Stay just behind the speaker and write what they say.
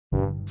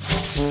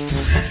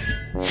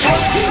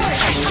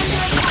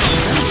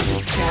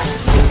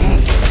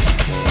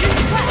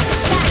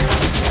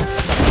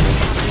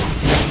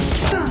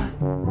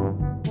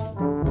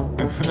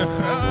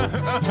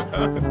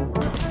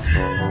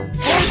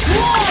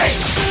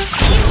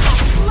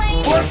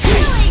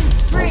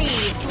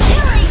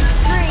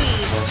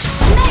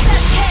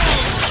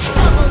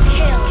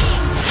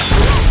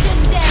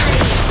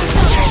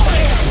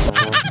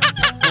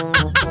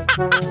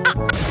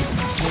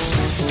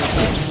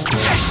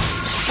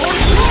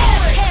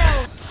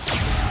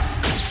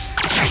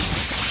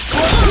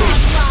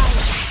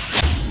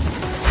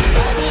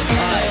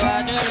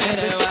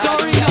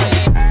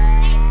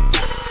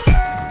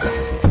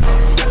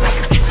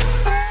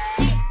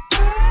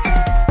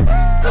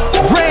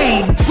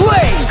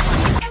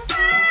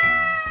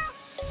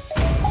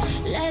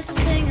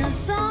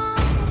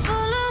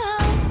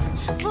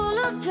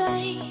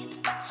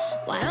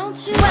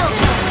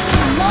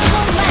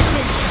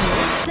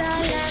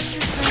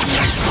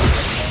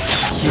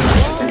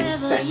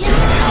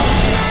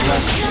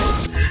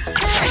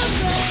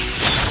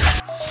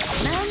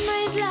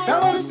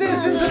Fellow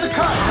citizens of the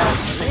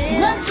cosmos,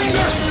 lend me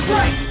your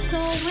strength!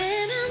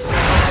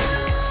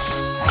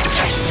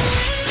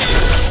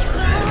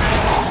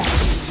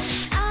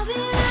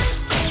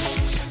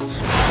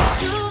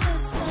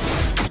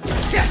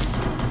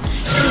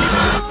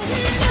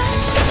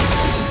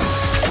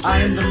 I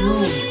am the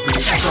moon for the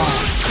strong,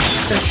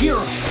 the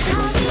hero for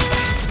the weak.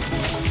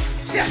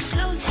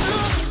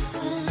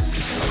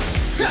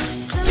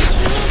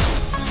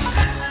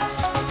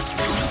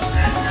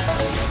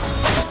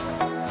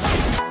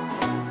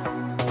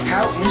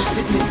 How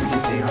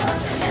insignificant they are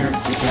compared to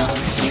the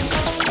galaxy.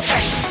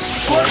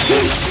 For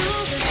peace!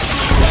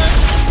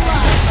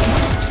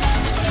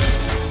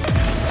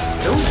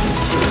 Those who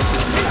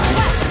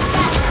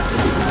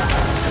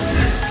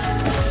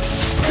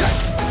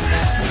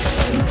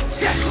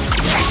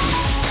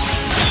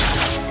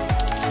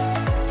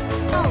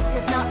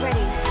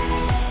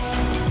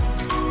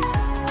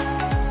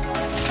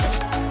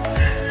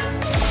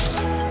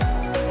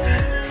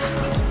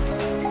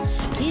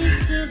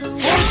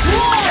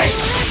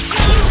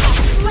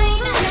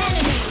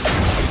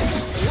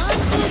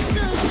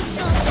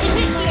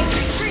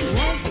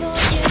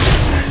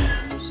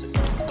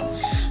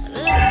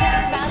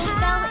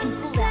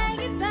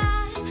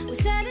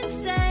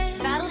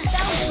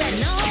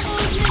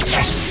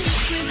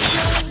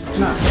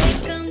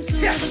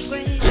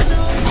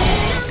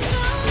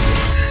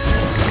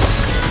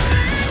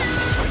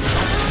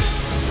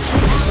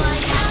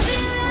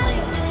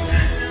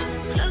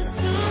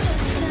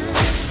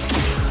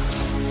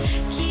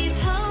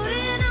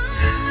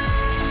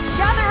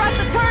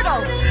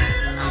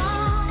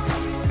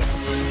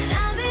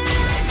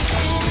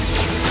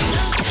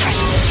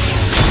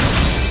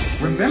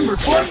remember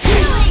for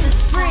killing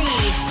spree!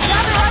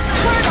 Gather up the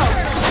turtle!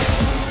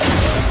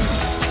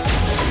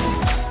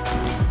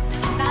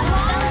 Battle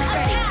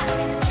attack!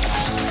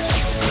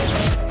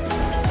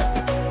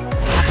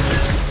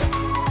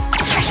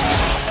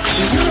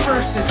 The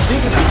universe is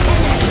big enough.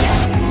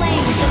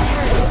 Slain the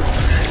turtle!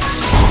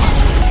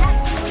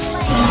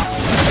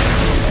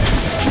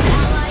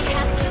 Ally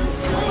has been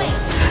slain!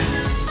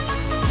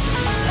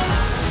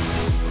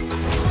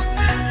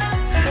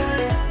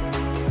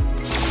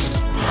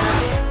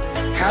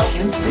 How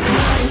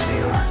insignificant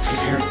they are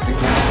compared to the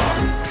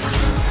galaxy.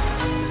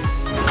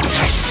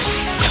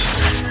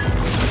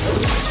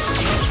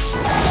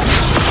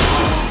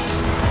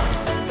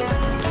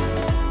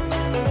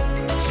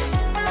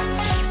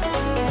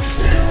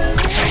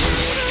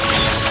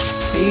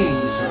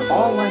 Beings are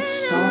all like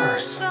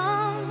stars.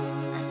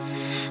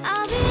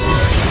 I'll be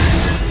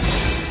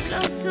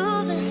close to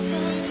the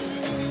sun.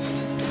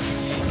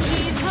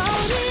 Keep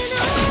holding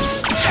on.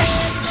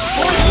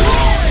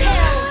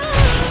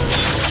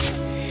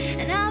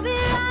 And I'll be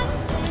right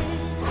there,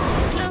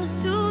 close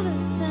to the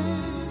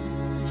sun.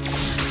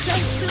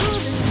 Close to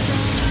the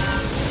sun.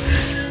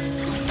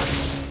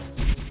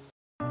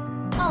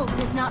 Ult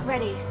is not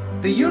ready.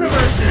 The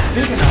universe is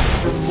big enough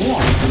for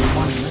more than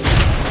one link.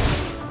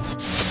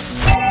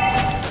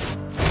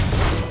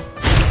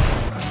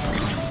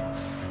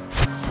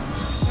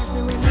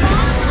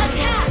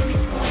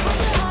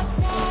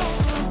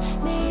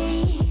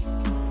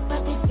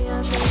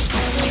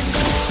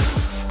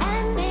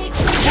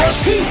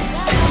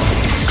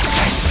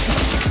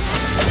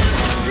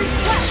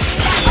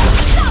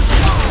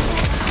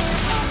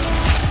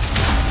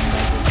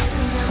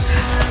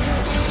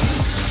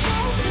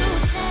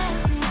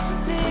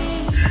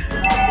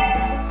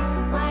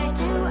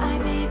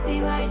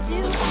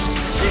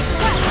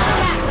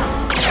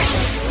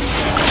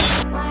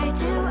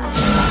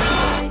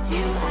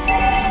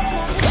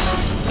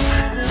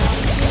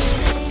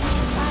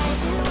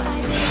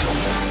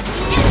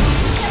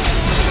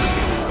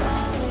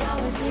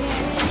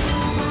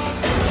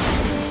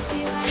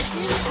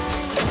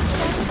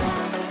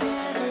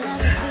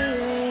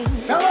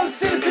 Fellow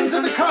citizens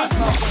of the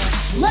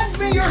cosmos, lend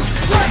me your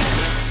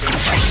strength!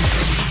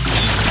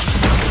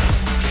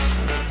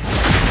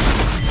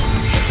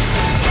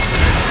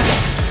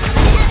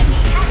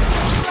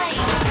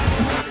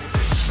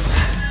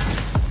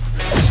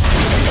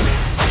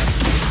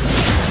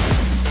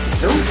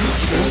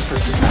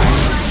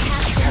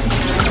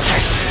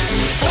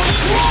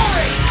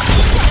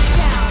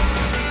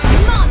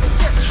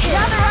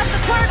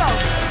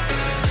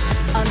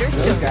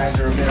 guys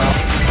are a bit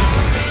off.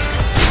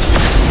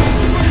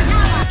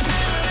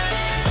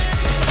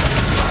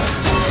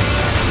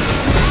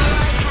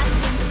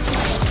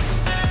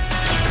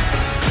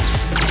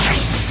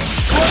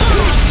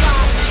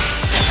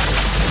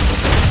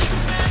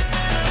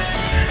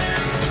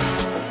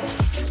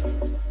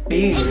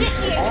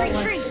 Initiate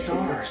retreat.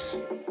 Stars.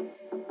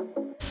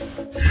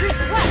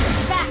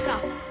 Request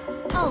backup.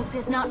 Ult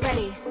is not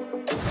ready.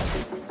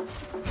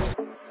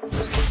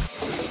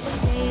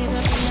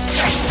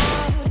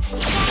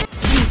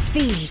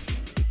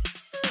 Defeat.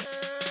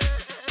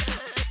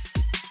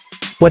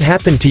 What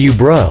happened to you,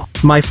 bro?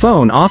 My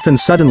phone often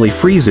suddenly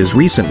freezes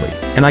recently,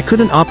 and I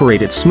couldn't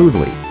operate it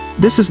smoothly.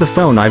 This is the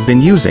phone I've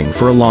been using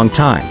for a long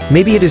time.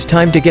 Maybe it is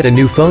time to get a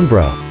new phone,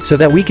 bro, so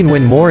that we can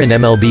win more in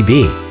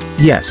MLBB.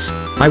 Yes,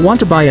 I want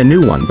to buy a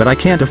new one but I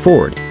can't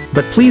afford.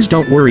 But please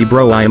don't worry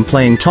bro, I am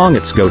playing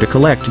Tongits Go to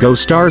collect Go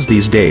stars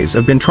these days.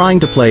 I've been trying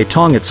to play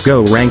Tongits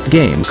Go ranked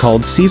game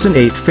called Season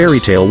 8 Fairy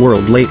Tale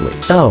World lately.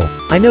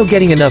 Oh, I know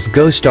getting enough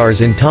Go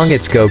stars in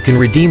Tongits Go can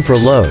redeem for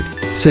load,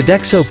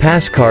 Sodexo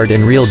pass card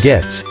and real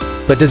gifts.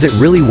 But does it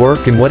really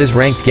work, and what is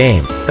ranked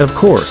game? Of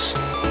course.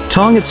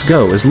 Tongits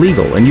Go is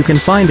legal and you can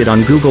find it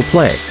on Google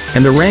Play,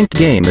 and the ranked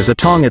game is a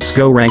Tongits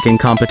Go ranking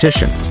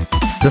competition.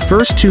 The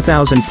first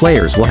 2,000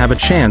 players will have a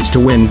chance to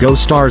win Go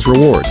Stars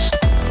rewards.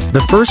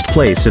 The first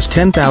place is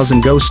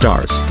 10,000 Go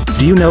Stars.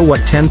 Do you know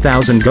what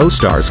 10,000 Go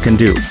Stars can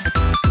do?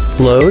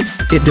 Load?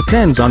 It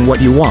depends on what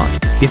you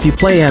want. If you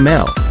play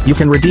ML, you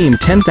can redeem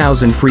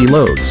 10,000 free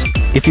loads.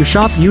 If you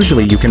shop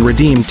usually you can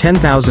redeem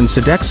 10,000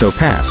 Sodexo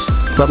pass,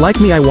 but like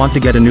me I want to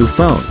get a new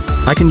phone.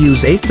 I can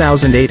use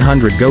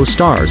 8,800 Go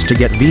Stars to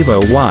get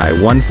Vivo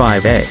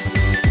Y15A.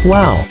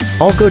 Wow,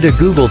 I'll go to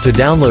Google to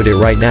download it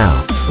right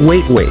now.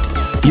 Wait.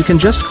 You can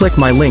just click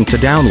my link to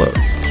download.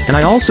 And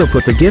I also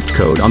put the gift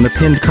code on the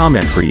pinned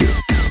comment for you.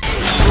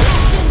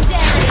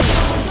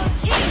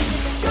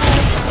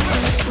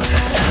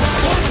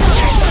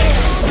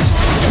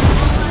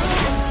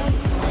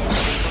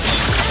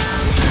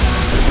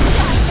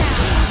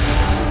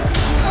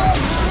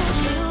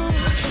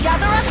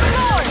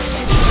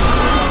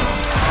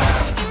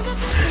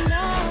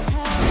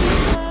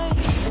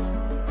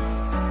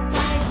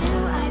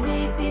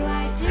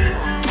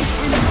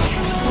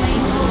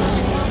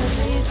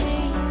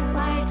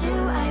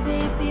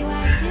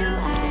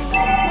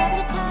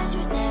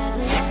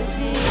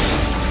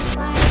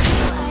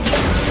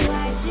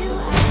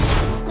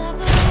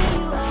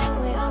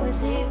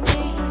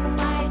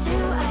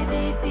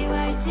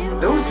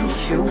 Those who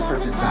kill for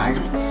desire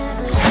have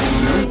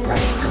no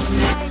right to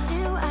live.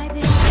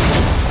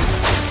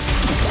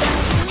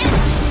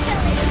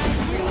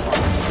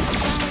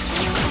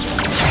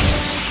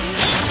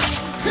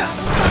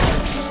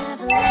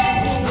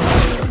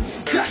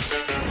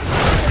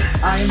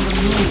 I am the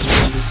moon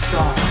and the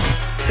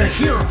stars, the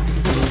hero.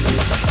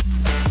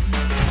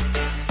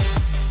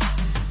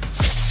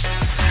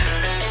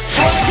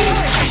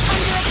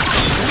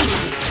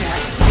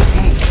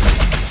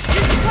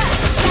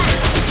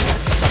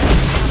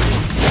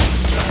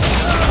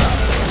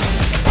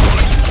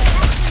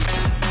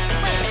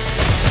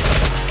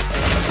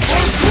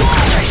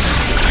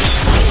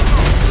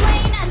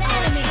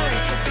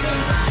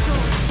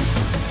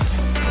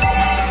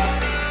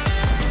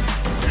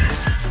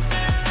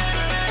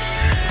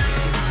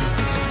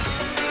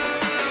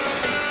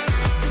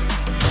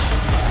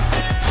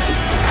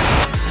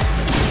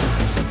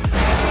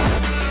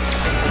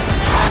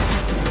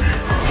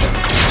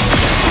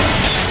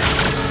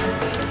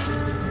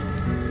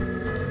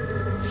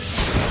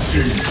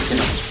 Humans have been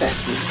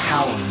obsessed with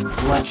power and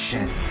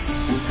bloodshed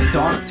since the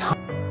dawn of time.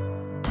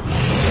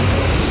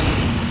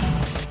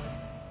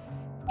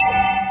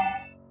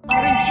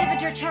 Our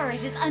inhibitor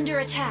turret is under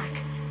attack.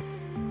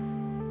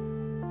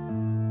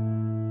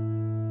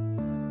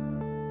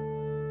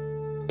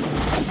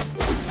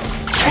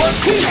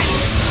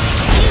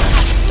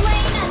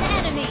 Slain an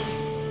enemy.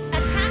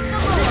 Attack the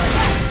Lord.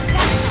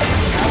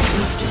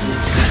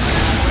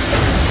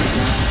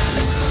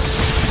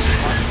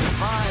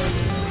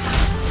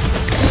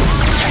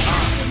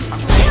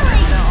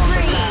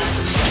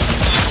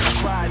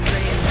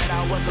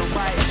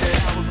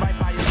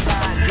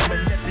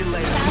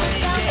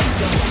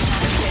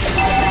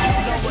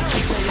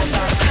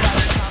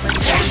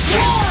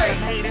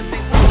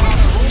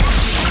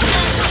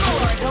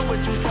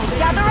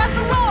 Gather up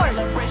the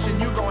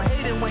Lord!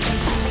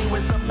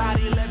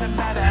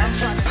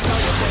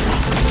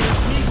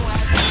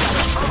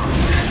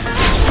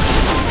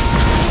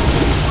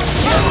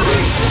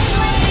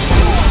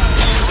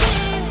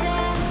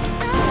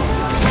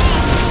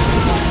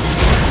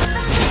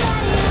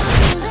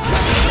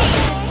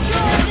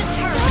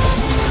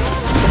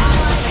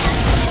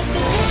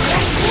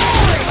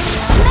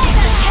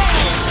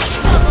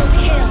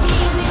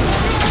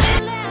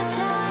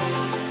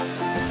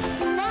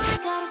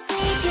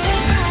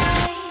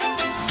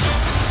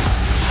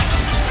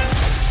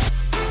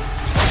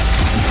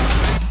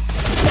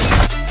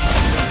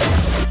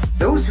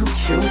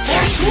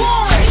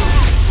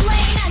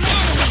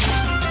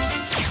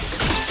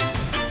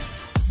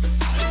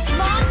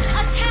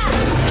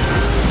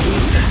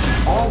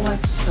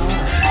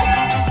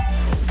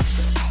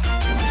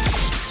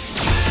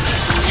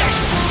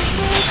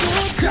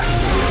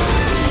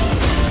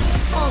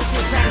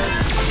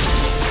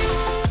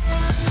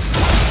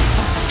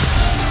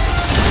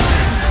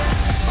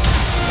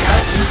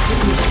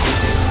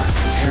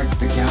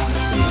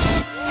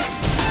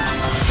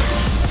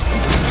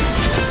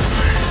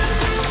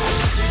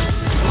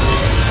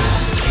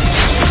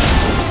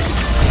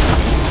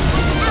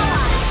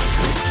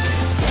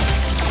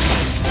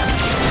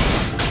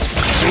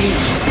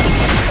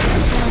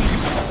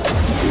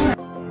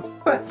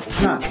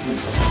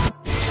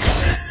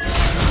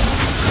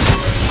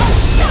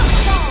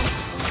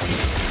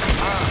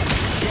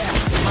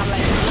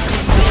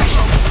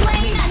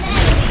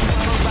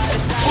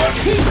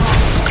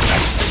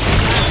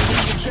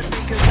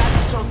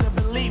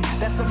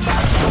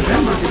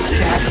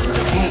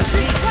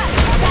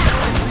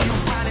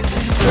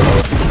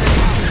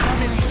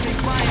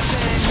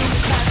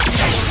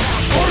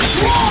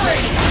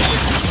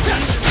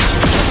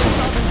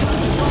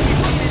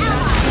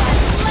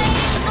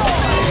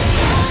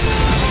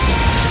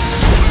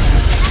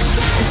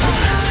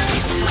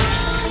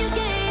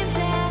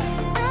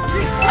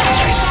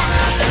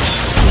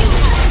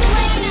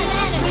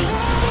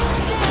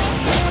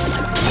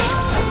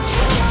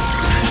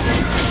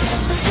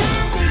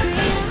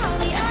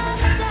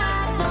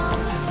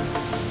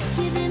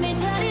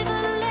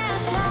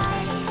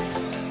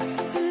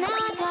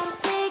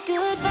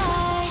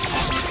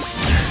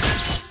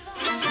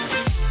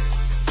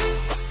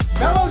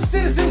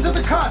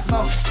 the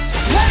cosmos.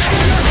 Let's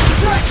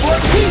strike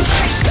for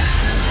peace.